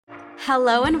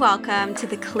Hello and welcome to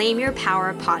the Claim Your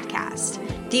Power podcast,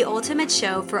 the ultimate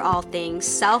show for all things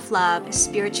self-love,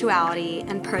 spirituality,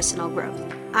 and personal growth.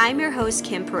 I'm your host,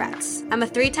 Kim Peretz. I'm a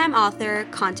 3-time author,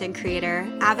 content creator,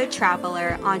 avid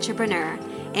traveler, entrepreneur,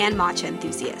 and matcha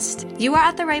enthusiast. You are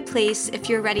at the right place if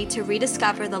you're ready to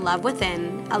rediscover the love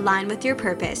within, align with your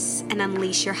purpose, and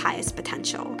unleash your highest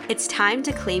potential. It's time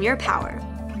to claim your power.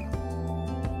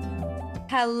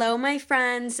 Hello, my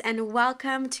friends, and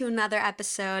welcome to another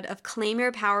episode of Claim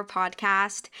Your Power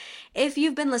podcast. If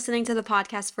you've been listening to the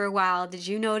podcast for a while, did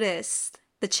you notice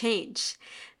the change?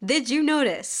 Did you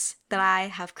notice that I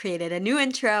have created a new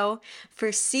intro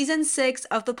for season 6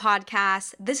 of the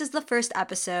podcast? This is the first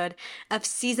episode of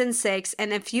season 6,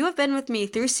 and if you have been with me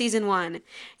through season 1,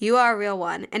 you are a real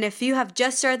one. And if you have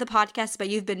just started the podcast but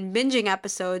you've been binging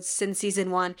episodes since season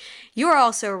 1, you are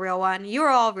also a real one. You are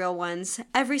all real ones.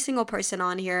 Every single person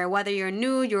on here, whether you're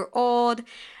new, you're old,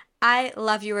 I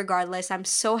love you regardless. I'm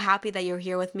so happy that you're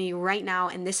here with me right now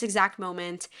in this exact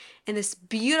moment, in this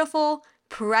beautiful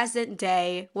present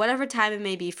day, whatever time it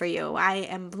may be for you. I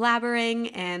am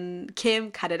blabbering and Kim,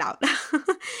 cut it out.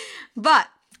 But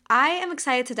I am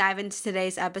excited to dive into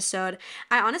today's episode.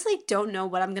 I honestly don't know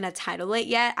what I'm going to title it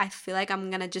yet. I feel like I'm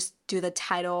going to just do the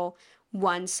title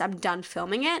once I'm done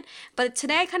filming it. But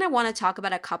today I kind of want to talk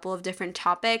about a couple of different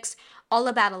topics, all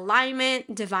about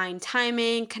alignment, divine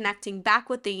timing, connecting back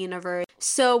with the universe.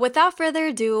 So without further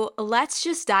ado, let's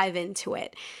just dive into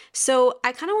it. So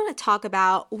I kind of want to talk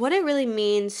about what it really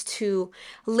means to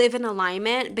live in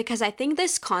alignment, because I think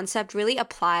this concept really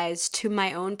applies to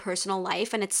my own personal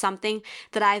life, and it's something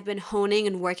that I've been honing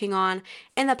and working on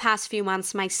in the past few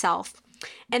months myself.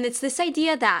 And it's this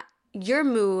idea that your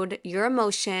mood, your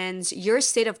emotions, your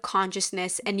state of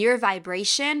consciousness, and your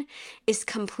vibration is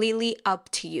completely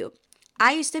up to you.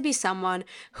 I used to be someone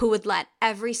who would let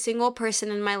every single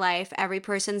person in my life, every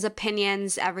person's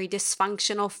opinions, every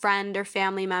dysfunctional friend or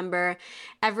family member,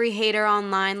 every hater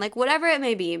online, like whatever it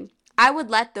may be, I would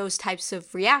let those types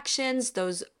of reactions,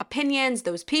 those opinions,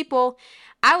 those people,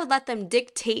 I would let them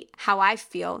dictate how I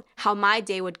feel, how my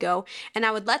day would go, and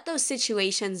I would let those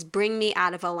situations bring me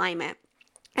out of alignment.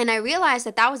 And I realized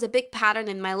that that was a big pattern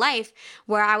in my life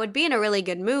where I would be in a really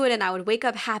good mood and I would wake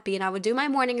up happy and I would do my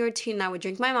morning routine and I would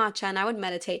drink my matcha and I would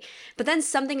meditate. But then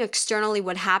something externally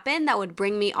would happen that would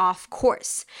bring me off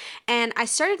course. And I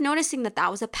started noticing that that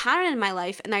was a pattern in my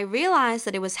life, and I realized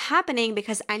that it was happening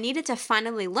because I needed to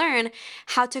finally learn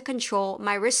how to control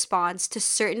my response to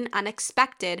certain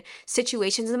unexpected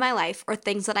situations in my life or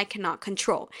things that I cannot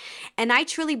control. And I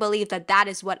truly believe that that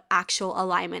is what actual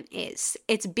alignment is.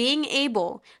 It's being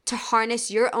able to harness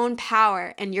your own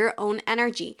power and your own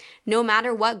energy, no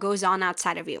matter what goes on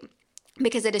outside of you.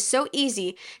 Because it is so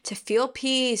easy to feel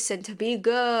peace and to be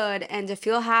good and to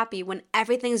feel happy when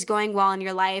everything's going well in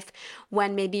your life,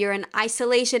 when maybe you're in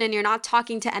isolation and you're not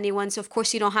talking to anyone, so of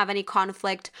course you don't have any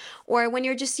conflict, or when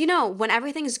you're just, when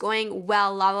everything's going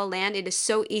well, la la land, it is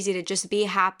so easy to just be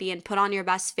happy and put on your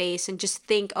best face and just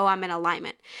think, oh, I'm in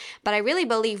alignment. But I really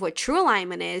believe what true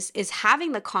alignment is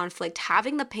having the conflict,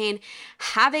 having the pain,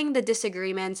 having the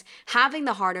disagreements, having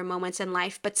the harder moments in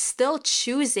life, but still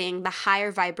choosing the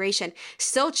higher vibration,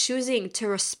 still choosing to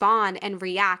respond and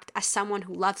react as someone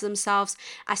who loves themselves,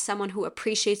 as someone who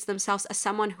appreciates themselves, as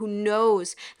someone who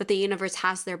knows that the universe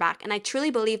has their back. And I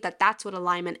truly believe that that's what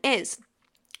alignment is.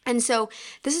 And so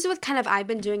this is what kind of I've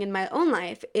been doing in my own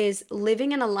life, is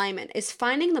living in alignment, is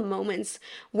finding the moments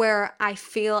where I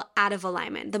feel out of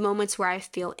alignment, the moments where I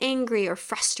feel angry or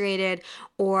frustrated,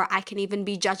 or I can even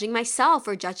be judging myself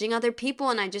or judging other people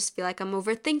and I just feel like I'm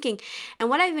overthinking. And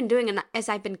what I've been doing is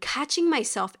I've been catching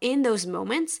myself in those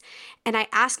moments, and I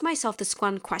ask myself this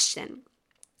one question.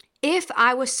 If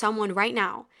I was someone right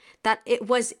now that it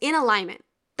was in alignment,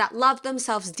 that loved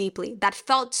themselves deeply, that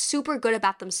felt super good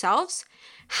about themselves,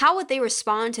 how would they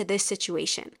respond to this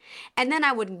situation? And then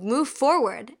I would move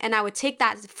forward and I would take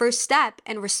that first step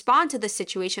and respond to the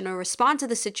situation or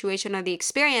the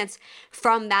experience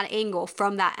from that angle,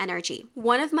 from that energy.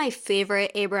 One of my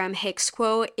favorite Abraham Hicks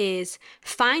quote is,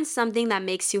 find something that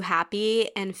makes you happy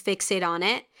and fixate on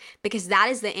it, because that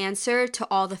is the answer to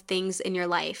all the things in your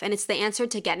life. And it's the answer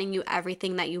to getting you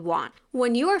everything that you want.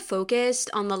 When you are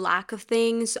focused on the lack of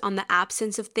things, on the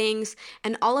absence of things,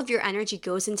 and all of your energy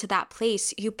goes into that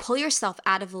place, you pull yourself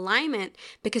out of alignment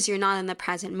because you're not in the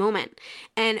present moment.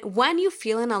 And when you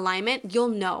feel in alignment, you'll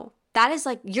know. That is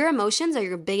like your emotions are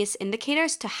your biggest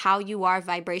indicators to how you are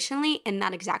vibrationally in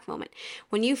that exact moment.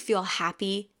 When you feel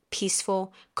happy,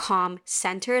 peaceful, calm,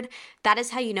 centered, that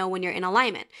is how you know when you're in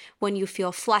alignment. When you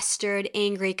feel flustered,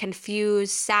 angry,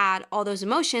 confused, sad, all those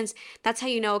emotions, that's how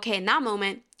you know, okay, in that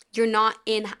moment, you're not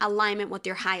in alignment with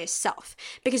your highest self,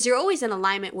 because you're always in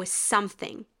alignment with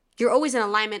something. You're always in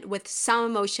alignment with some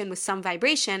emotion, with some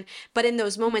vibration, but in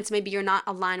those moments, maybe you're not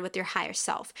aligned with your higher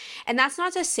self. And that's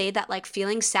not to say that like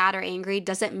feeling sad or angry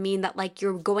doesn't mean that like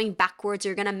you're going backwards,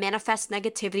 you're gonna manifest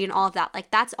negativity and all of that. Like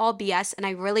that's all BS, and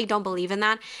I really don't believe in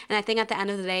that. And I think at the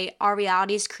end of the day, our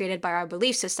reality is created by our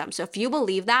belief system. So if you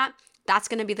believe that, that's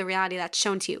going to be the reality that's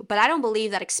shown to you. But I don't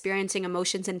believe that experiencing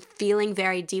emotions and feeling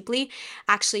very deeply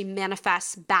actually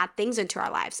manifests bad things into our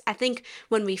lives. I think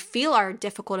when we feel our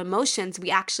difficult emotions,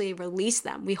 we actually release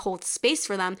them, we hold space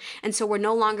for them. And so we're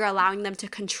no longer allowing them to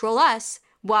control us.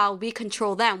 While we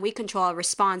control them, we control our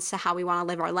response to how we want to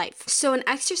live our life. So an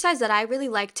exercise that I really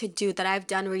like to do, that I've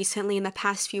done recently in the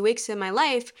past few weeks in my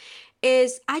life,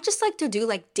 is I just like to do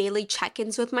like daily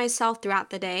check-ins with myself throughout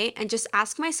the day and just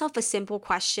ask myself a simple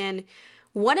question.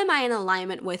 What am I in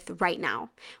alignment with right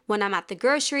now? When I'm at the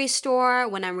grocery store,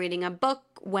 when I'm reading a book,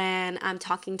 when I'm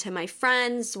talking to my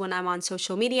friends, when I'm on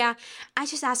social media, I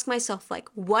just ask myself, like,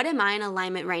 what am I in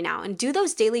alignment right now? And do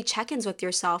those daily check-ins with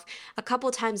yourself a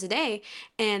couple times a day.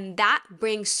 And that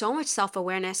brings so much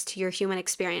self-awareness to your human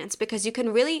experience, because you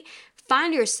can really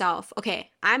find yourself, okay,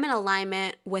 I'm in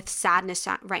alignment with sadness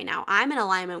right now. I'm in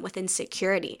alignment with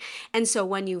insecurity. And so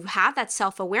when you have that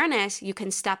self-awareness, you can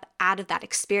step out of that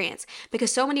experience,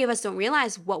 because so many of us don't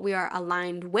realize what we are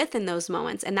aligned with in those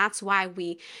moments. And that's why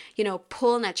we,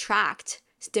 pull and attract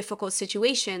difficult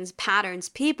situations, patterns,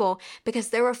 people, because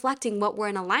they're reflecting what we're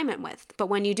in alignment with. But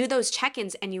when you do those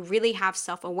check-ins and you really have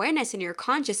self-awareness and you're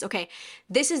conscious, okay,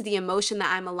 this is the emotion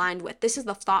that I'm aligned with. This is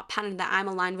the thought pattern that I'm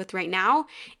aligned with right now.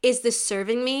 Is this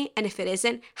serving me? And if it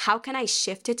isn't, how can I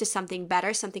shift it to something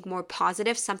better, something more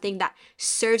positive, something that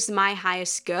serves my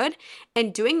highest good?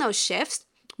 And doing those shifts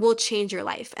will change your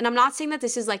life. And I'm not saying that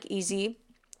this is like easy.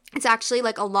 It's actually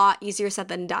like a lot easier said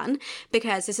than done,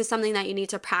 because this is something that you need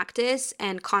to practice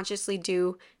and consciously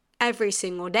do every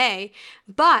single day.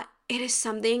 But it is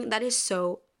something that is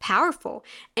so powerful.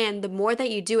 And the more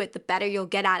that you do it, the better you'll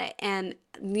get at it. And,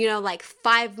 like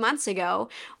 5 months ago,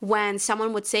 when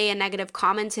someone would say a negative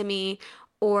comment to me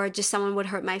or just someone would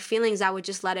hurt my feelings, I would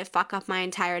just let it fuck up my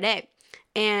entire day.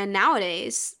 And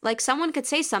nowadays, like someone could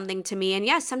say something to me, and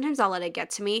yes, sometimes I'll let it get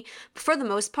to me. But for the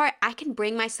most part, I can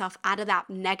bring myself out of that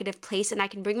negative place and I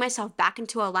can bring myself back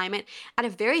into alignment at a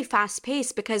very fast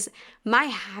pace, because my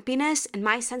happiness and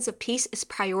my sense of peace is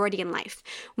priority in life.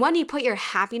 When you put your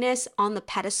happiness on the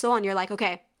pedestal and you're like,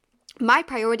 okay, my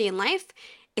priority in life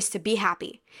is to be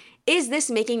happy. Is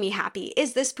this making me happy?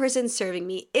 Is this person serving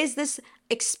me? Is this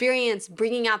experience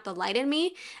bringing out the light in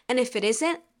me? And if it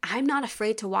isn't, I'm not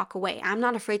afraid to walk away. I'm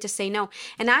not afraid to say no.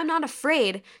 And I'm not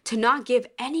afraid to not give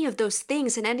any of those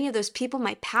things and any of those people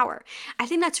my power. I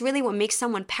think that's really what makes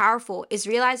someone powerful, is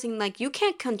realizing like you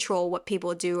can't control what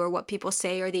people do or what people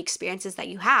say or the experiences that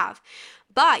you have.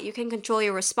 But you can control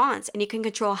your response, and you can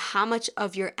control how much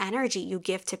of your energy you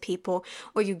give to people,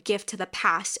 or you give to the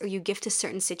past, or you give to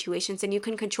certain situations. And you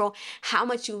can control how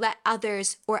much you let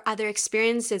others or other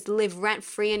experiences live rent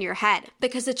free in your head.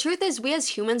 Because the truth is, we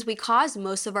as humans, we cause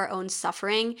most of our own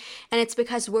suffering. And it's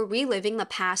because we're reliving the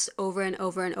past over and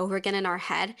over and over again in our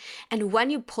head. And when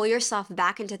you pull yourself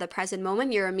back into the present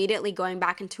moment, you're immediately going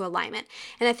back into alignment.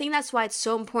 And I think that's why it's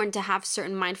so important to have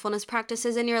certain mindfulness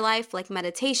practices in your life, like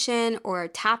meditation or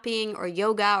tapping or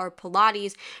yoga or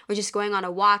Pilates or just going on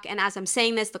a walk. And as I'm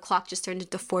saying this, the clock just turned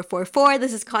into 4:44.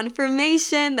 This is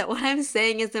confirmation that what I'm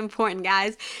saying is important,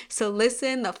 guys. So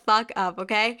listen the fuck up,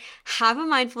 okay? Have a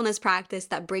mindfulness practice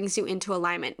that brings you into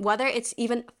alignment, whether it's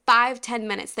even 5-10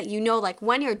 minutes that like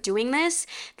when you're doing this,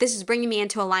 this is bringing me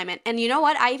into alignment. And you know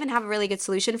what? I even have a really good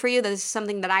solution for you. This is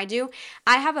something that I do.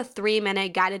 I have a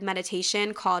 3-minute guided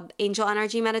meditation called Angel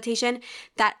Energy Meditation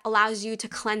that allows you to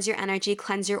cleanse your energy,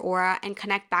 cleanse your aura, and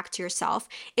connect back to yourself.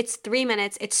 It's 3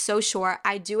 minutes. It's so short.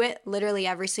 I do it literally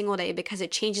every single day because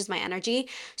it changes my energy.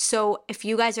 So if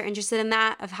you guys are interested in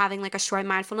that, of having like a short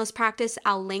mindfulness practice,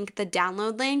 I'll link the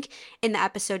download link in the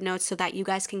episode notes so that you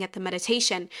guys can get the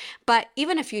meditation. But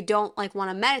even if you don't like want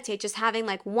to meditate, just having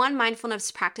like one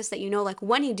mindfulness practice that like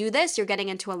when you do this, you're getting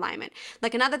into alignment.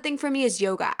 Like another thing for me is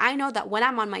yoga. I know that when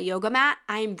I'm on my yoga mat,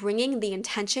 I'm bringing the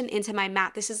intention into my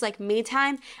mat. This is like me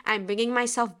time. I'm bringing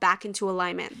myself back into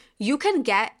alignment. You can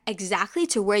get exactly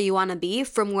to where you want to be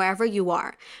from wherever you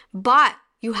are, but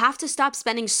You have to stop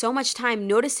spending so much time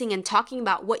noticing and talking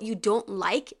about what you don't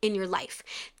like in your life.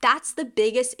 That's the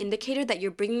biggest indicator that you're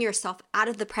bringing yourself out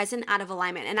of the present, out of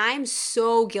alignment. And I am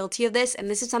so guilty of this. And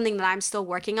this is something that I'm still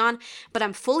working on, but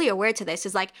I'm fully aware to this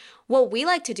is like what we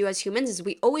like to do as humans is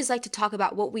we always like to talk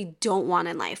about what we don't want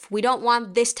in life. We don't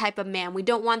want this type of man. We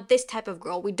don't want this type of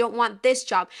girl. We don't want this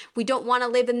job. We don't want to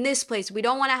live in this place. We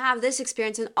don't want to have this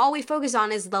experience. And all we focus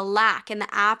on is the lack and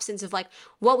the absence of like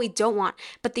what we don't want.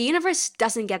 But the universe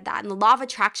doesn't get that. And the law of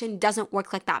attraction doesn't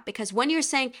work like that, because when you're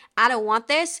saying, I don't want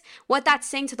this, what that's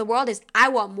saying to the world is, I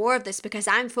want more of this because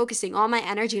I'm focusing all my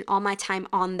energy and all my time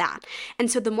on that. And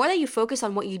so the more that you focus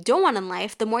on what you don't want in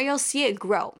life, the more you'll see it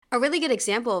grow. A really good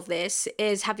example of this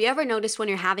is, have you ever noticed when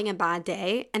you're having a bad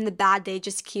day and the bad day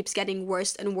just keeps getting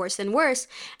worse and worse and worse?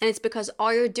 And it's because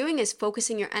all you're doing is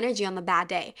focusing your energy on the bad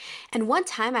day. And one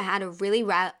time I had a really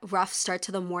rough start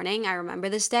to the morning. I remember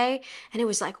this day, and it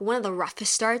was like one of the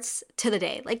roughest starts to the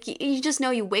day. Like you just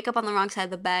know you wake up on the wrong side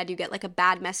of the bed, you get like a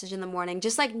bad message in the morning,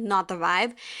 just like not the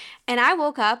vibe. And I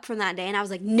woke up from that day and I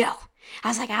was like, no. I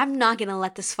was like, I'm not going to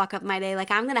let this fuck up my day.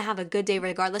 Like, I'm going to have a good day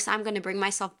regardless. I'm going to bring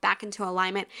myself back into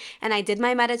alignment. And I did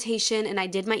my meditation and I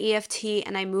did my EFT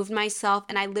and I moved myself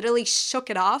and I literally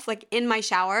shook it off like in my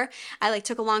shower. I like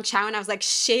took a long shower and I was like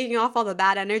shaking off all the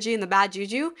bad energy and the bad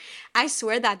juju. I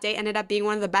swear that day ended up being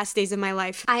one of the best days of my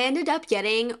life. I ended up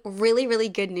getting really, really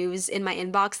good news in my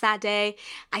inbox that day.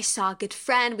 I saw a good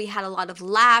friend. We had a lot of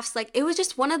laughs. Like, it was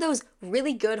just one of those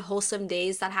really good, wholesome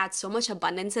days that had so much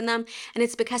abundance in them. And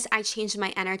it's because I changed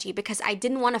my energy, because I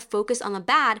didn't want to focus on the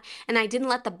bad and I didn't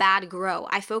let the bad grow.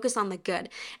 I focused on the good.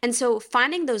 And so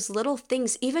finding those little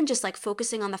things, even just like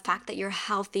focusing on the fact that you're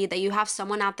healthy, that you have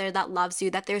someone out there that loves you,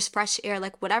 that there's fresh air,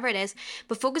 like whatever it is,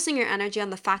 but focusing your energy on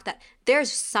the fact that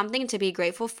there's something to be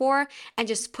grateful for and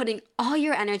just putting all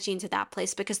your energy into that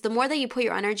place. Because the more that you put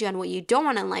your energy on what you don't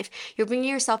want in life, you're bringing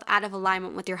yourself out of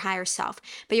alignment with your higher self.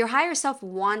 But your higher self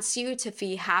wants you to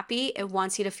be happy. It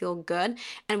wants you to feel good.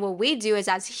 And what we do is,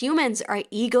 as humans, our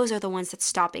egos are the ones that's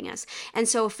stopping us. And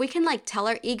so if we can like tell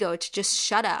our ego to just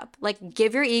shut up, like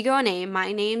give your ego a name. My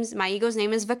ego's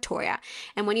name is Victoria.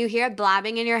 And when you hear it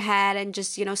blabbing in your head and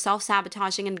just,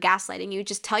 self-sabotaging and gaslighting you,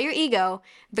 just tell your ego,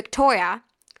 Victoria,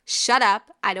 shut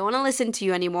up, I don't want to listen to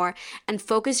you anymore, and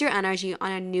focus your energy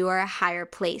on a newer, higher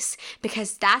place,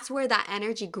 because that's where that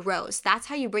energy grows. That's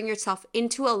how you bring yourself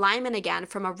into alignment again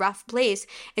from a rough place,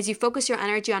 is you focus your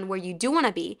energy on where you do want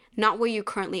to be, not where you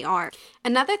currently are.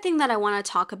 Another thing that I want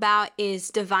to talk about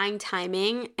is divine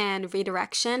timing and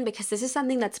redirection, because this is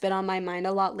something that's been on my mind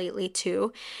a lot lately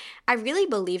too. I really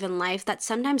believe in life that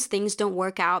sometimes things don't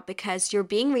work out because you're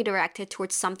being redirected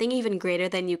towards something even greater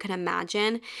than you can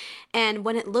imagine. And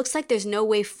when it looks like there's no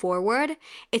way forward,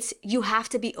 you have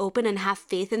to be open and have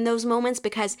faith in those moments,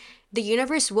 because the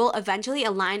universe will eventually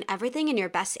align everything in your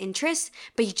best interest,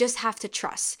 but you just have to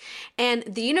trust. And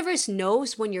the universe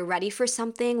knows when you're ready for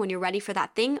something, when you're ready for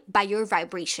that thing, by your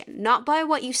vibration, not by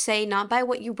what you say, not by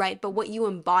what you write, but what you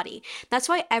embody. That's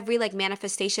why every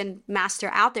manifestation master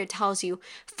out there tells you,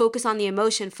 focus on the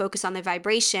emotion, focus on the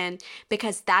vibration,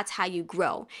 because that's how you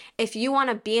grow. If you want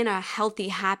to be in a healthy,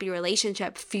 happy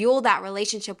relationship, fuel that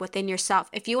relationship within yourself.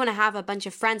 If you want to have a bunch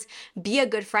of friends, be a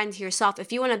good friend to yourself.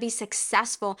 If you want to be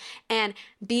successful and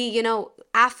be,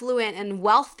 affluent and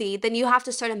wealthy, then you have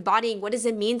to start embodying, what does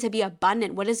it mean to be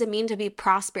abundant? What does it mean to be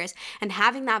prosperous? And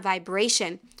having that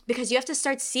vibration, because you have to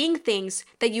start seeing things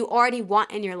that you already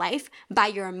want in your life by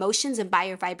your emotions and by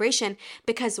your vibration.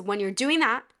 Because when you're doing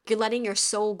that, you're letting your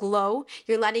soul glow,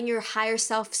 you're letting your higher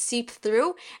self seep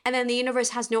through, and then the universe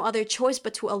has no other choice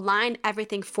but to align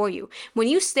everything for you. When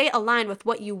you stay aligned with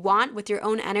what you want, with your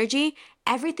own energy,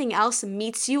 everything else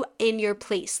meets you in your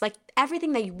place. Like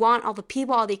everything that you want, all the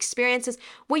people, all the experiences,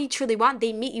 what you truly want,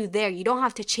 they meet you there. You don't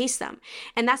have to chase them.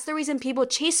 And that's the reason people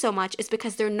chase so much, is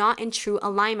because they're not in true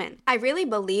alignment. I really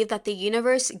believe that the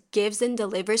universe gives and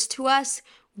delivers to us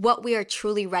what we are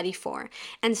truly ready for.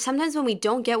 And sometimes when we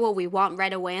don't get what we want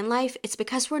right away in life, it's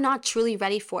because we're not truly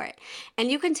ready for it.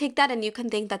 And you can take that and you can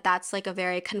think that that's like a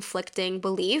very conflicting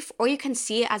belief, or you can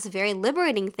see it as a very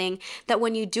liberating thing, that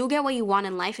when you do get what you want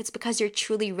in life, it's because you're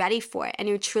truly ready for it and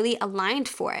you're truly aligned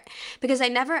for it. Because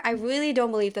I really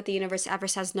don't believe that the universe ever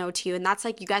says no to you. And that's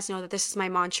you guys know that this is my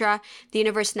mantra. The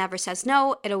universe never says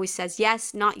no. It always says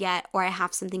yes, not yet, or I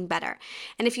have something better.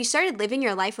 And if you started living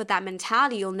your life with that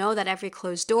mentality, you'll know that every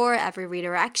closed closed door, every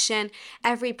redirection,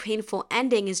 every painful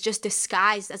ending is just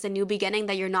disguised as a new beginning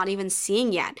that you're not even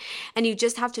seeing yet. And you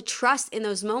just have to trust in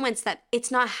those moments that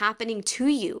it's not happening to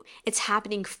you, it's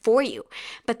happening for you.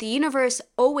 But the universe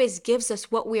always gives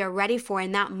us what we are ready for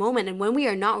in that moment. And when we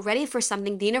are not ready for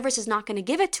something, the universe is not going to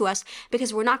give it to us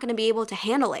because we're not going to be able to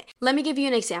handle it. Let me give you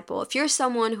an example. If you're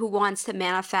someone who wants to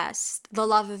manifest the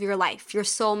love of your life, your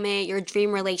soulmate, your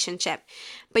dream relationship,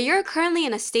 but you're currently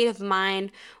in a state of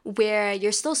mind where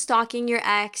you're still stalking your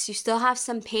ex, you still have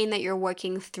some pain that you're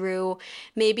working through,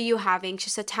 maybe you have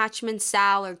anxious attachment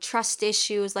style or trust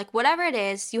issues, like whatever it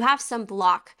is, you have some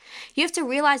block. You have to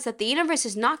realize that the universe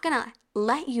is not going to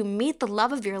let you meet the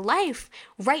love of your life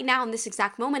right now in this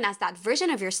exact moment as that version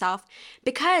of yourself,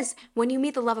 because when you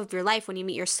meet the love of your life, when you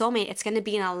meet your soulmate, it's going to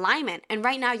be in alignment. And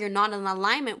right now you're not in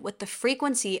alignment with the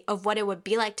frequency of what it would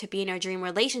be like to be in your dream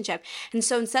relationship. And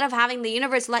so instead of having the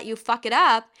universe let you fuck it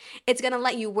up, it's going to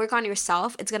let you work on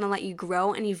yourself. It's going to let you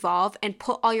grow and evolve and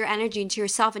put all your energy into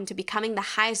yourself, into becoming the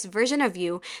highest version of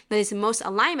you that is in most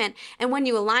alignment. And when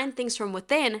you align things from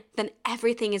within, then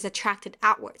everything is attracted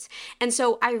outwards. And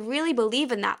so I really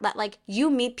believe in that like you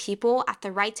meet people at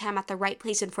the right time, at the right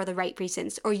place, and for the right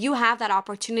reasons, or you have that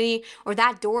opportunity, or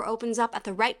that door opens up at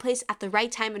the right place, at the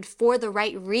right time, and for the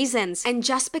right reasons. And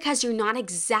just because you're not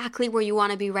exactly where you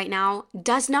want to be right now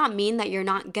does not mean that you're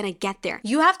not gonna get there.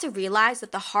 You have to realize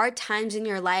that the hard times in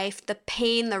your life, the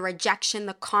pain, the rejection,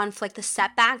 the conflict, the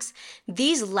setbacks,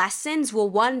 these lessons will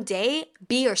one day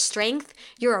be your strength,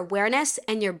 your awareness,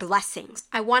 and your blessings.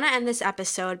 I want to end this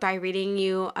episode by reading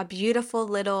you a beautiful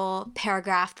little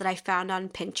paragraph that I found on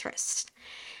Pinterest.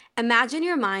 Imagine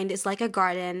your mind is like a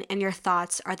garden and your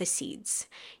thoughts are the seeds.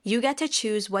 You get to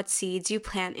choose what seeds you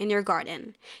plant in your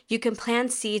garden. You can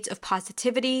plant seeds of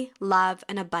positivity, love,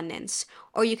 and abundance,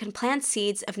 or you can plant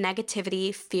seeds of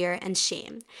negativity, fear, and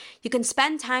shame. You can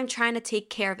spend time trying to take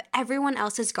care of everyone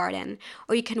else's garden,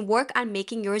 or you can work on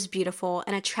making yours beautiful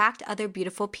and attract other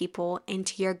beautiful people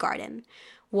into your garden.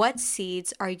 What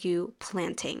seeds are you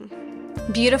planting?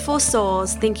 Beautiful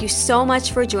souls, thank you so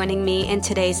much for joining me in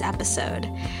today's episode.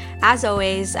 As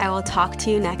always, I will talk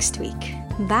to you next week.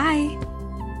 Bye.